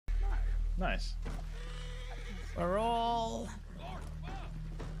Nice. We're all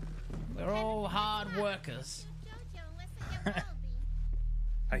hard workers.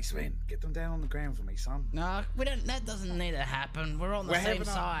 Hey Sven, get them down on the ground for me, son. No, we don't. That doesn't need to happen. We're on the same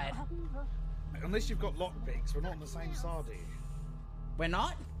side. Unless you've got lockpicks, we're not on the same side here. We're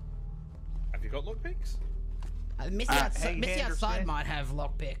not. Have you got lockpicks? Missy outside might have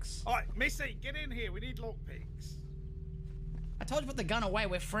lockpicks. All right, Missy, get in here. We need lockpicks. I told you to put the gun away.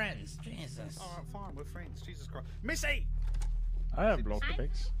 We're friends. Jesus. All right, fine. We're friends. Jesus Christ, Missy. I have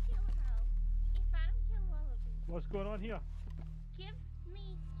lockpicks. What's going on here? Give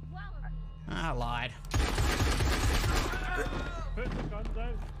me wallaby. I lied. Put the guns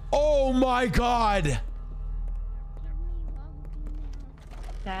out. Oh my God!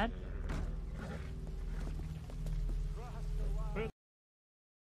 Dad?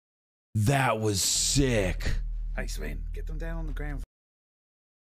 That was sick. Hey Sven, get them down on the ground.